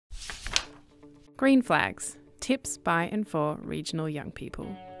Green Flags, Tips by and for Regional Young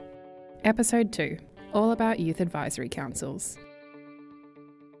People. Episode 2, all about Youth Advisory Councils.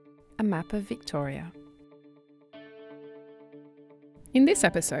 A map of Victoria. In this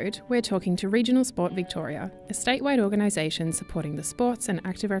episode, we're talking to Regional Sport Victoria, a statewide organisation supporting the sports and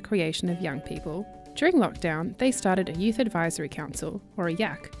active recreation of young people. During lockdown, they started a Youth Advisory Council, or a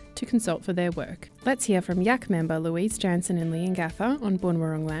YAC, to consult for their work. Let's hear from YAC member Louise Janssen in Leongatha on Bun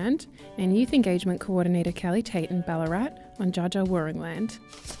Wurrung land and Youth Engagement Coordinator Kellie Tait in Ballarat on Dja Dja Wurrung land.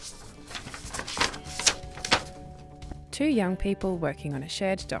 Two young people working on a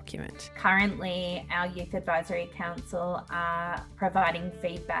shared document. Currently, our Youth Advisory Council are providing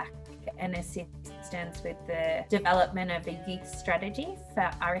feedback and assistance with the development of a youth strategy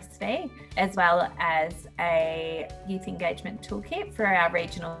for RSV, as well as a youth engagement toolkit for our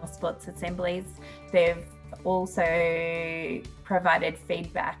regional sports assemblies. They've also provided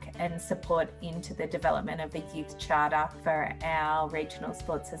feedback and support into the development of a youth charter for our regional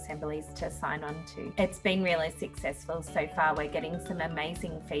sports assemblies to sign on to. It's been really successful so far. We're getting some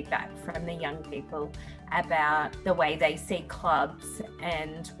amazing feedback from the young people about the way they see clubs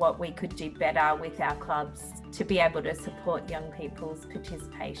and what we could do better with our clubs to be able to support young people's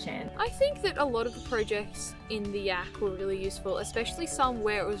participation. I think that a lot of the projects in the YAC were really useful, especially some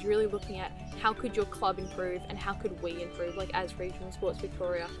where it was really looking at how could your club improve and how could we improve, like as Regional Sports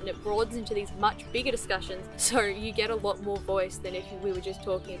Victoria. And it broadens into these much bigger discussions, so you get a lot more voice than if we were just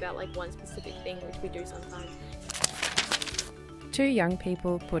talking about like one specific thing, which we do sometimes. Two young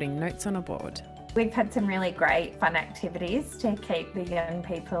people putting notes on a board. We've had some really great fun activities to keep the young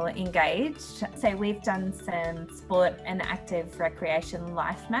people engaged. So we've done some sport and active recreation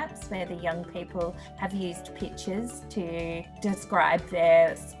life maps where the young people have used pictures to describe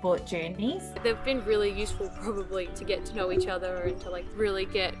their sport journeys. They've been really useful probably to get to know each other and to like really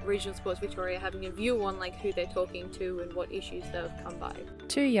get Regional Sports Victoria having a view on like who they're talking to and what issues they've come by.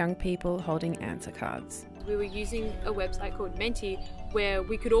 Two young people holding answer cards. We were using a website called Menti where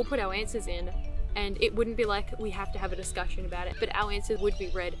we could all put our answers in, and it wouldn't be like we have to have a discussion about it, but our answers would be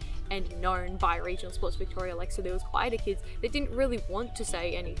read and known by Regional Sports Victoria. Like, so there was quieter kids that didn't really want to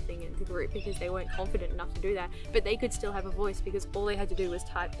say anything in the group because they weren't confident enough to do that, but they could still have a voice because all they had to do was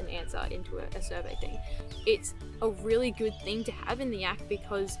type an answer into a survey thing. It's a really good thing to have in the YAC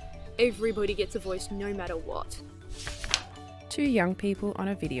because everybody gets a voice no matter what. Two young people on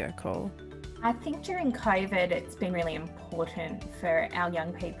a video call. I think during COVID, it's been really important for our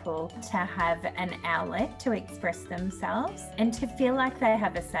young people to have an outlet to express themselves and to feel like they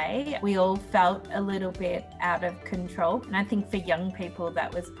have a say. We all felt a little bit out of control. And I think for young people,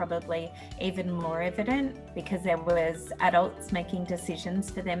 that was probably even more evident because there was adults making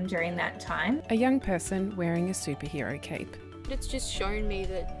decisions for them during that time. A young person wearing a superhero cape. It's just shown me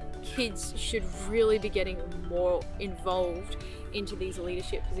that kids should really be getting more involved into these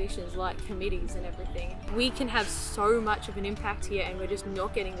leadership positions like committees and everything. We can have so much of an impact here and we're just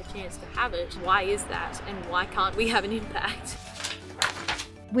not getting the chance to have it. Why is that, and why can't we have an impact?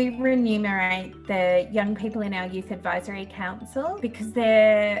 We remunerate the young people in our Youth Advisory Council because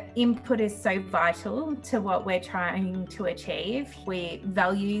their input is so vital to what we're trying to achieve. We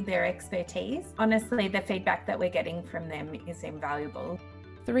value their expertise. Honestly, the feedback that we're getting from them is invaluable.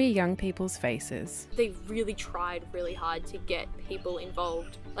 Three young people's faces. They really tried really hard to get people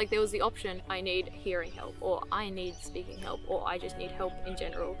involved. Like there was the option, I need hearing help, or I need speaking help, or I just need help in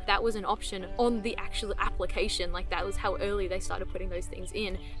general. That was an option on the actual application. Like that was how early they started putting those things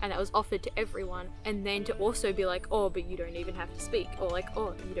in, and that was offered to everyone. And then to also be like, oh, but you don't even have to speak, or like,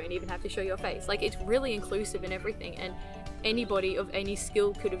 oh, you don't even have to show your face. Like it's really inclusive in everything, and anybody of any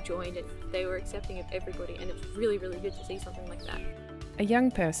skill could have joined, and they were accepting of everybody, and it's really, really good to see something like that. A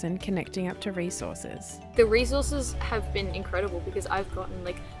young person connecting up to resources. The resources have been incredible because I've gotten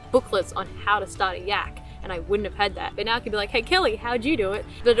like booklets on how to start a YAC and I wouldn't have had that. But now I could be like, hey Kelly, how'd you do it?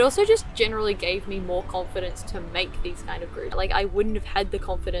 But it also just generally gave me more confidence to make these kind of groups. Like I wouldn't have had the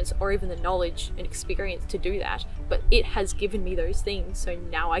confidence or even the knowledge and experience to do that, but it has given me those things, so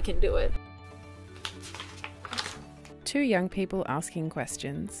now I can do it. Two young people asking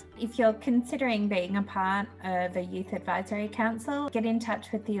questions. If you're considering being a part of a Youth Advisory Council, get in touch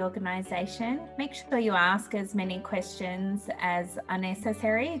with the organisation. Make sure you ask as many questions as are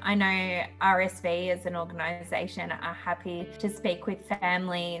necessary. I know RSV as an organisation are happy to speak with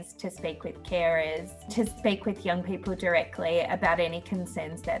families, to speak with carers, to speak with young people directly about any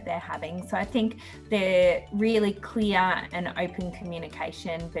concerns that they're having. So I think the really clear and open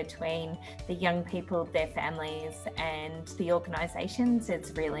communication between the young people, their families and and the organisations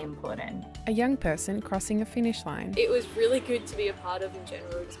is really important. A young person crossing a finish line. It was really good to be a part of in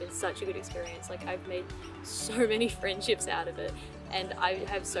general. It's been such a good experience. Like, I've made so many friendships out of it, and I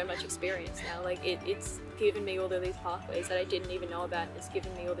have so much experience now. Like, it's given me all of these pathways that I didn't even know about. It's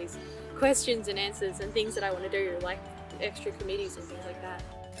given me all these questions and answers and things that I want to do, like extra committees and things like that.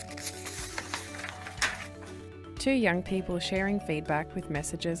 2 young people sharing feedback with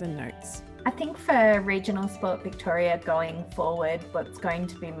messages and notes. I think for Regional Sport Victoria going forward, what's going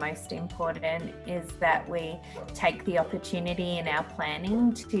to be most important is that we take the opportunity in our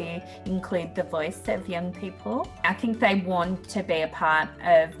planning to include the voice of young people. I think they want to be a part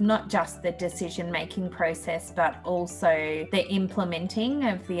of not just the decision-making process, but also the implementing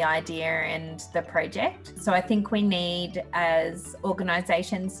of the idea and the project. So I think we need, as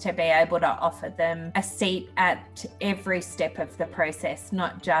organisations, to be able to offer them a seat at every step of the process,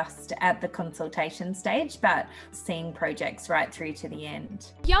 not just at the consultation stage, but seeing projects right through to the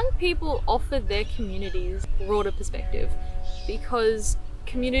end. Young people offer their communities broader perspective, because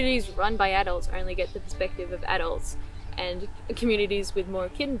communities run by adults only get the perspective of adults, and communities with more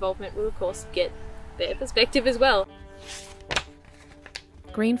kid involvement will of course get their perspective as well.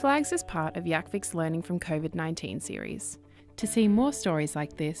 Green Flags is part of YACVic's Learning from COVID-19 series. To see more stories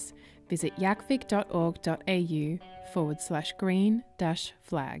like this, visit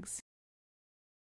yacvic.org.au/green-flags.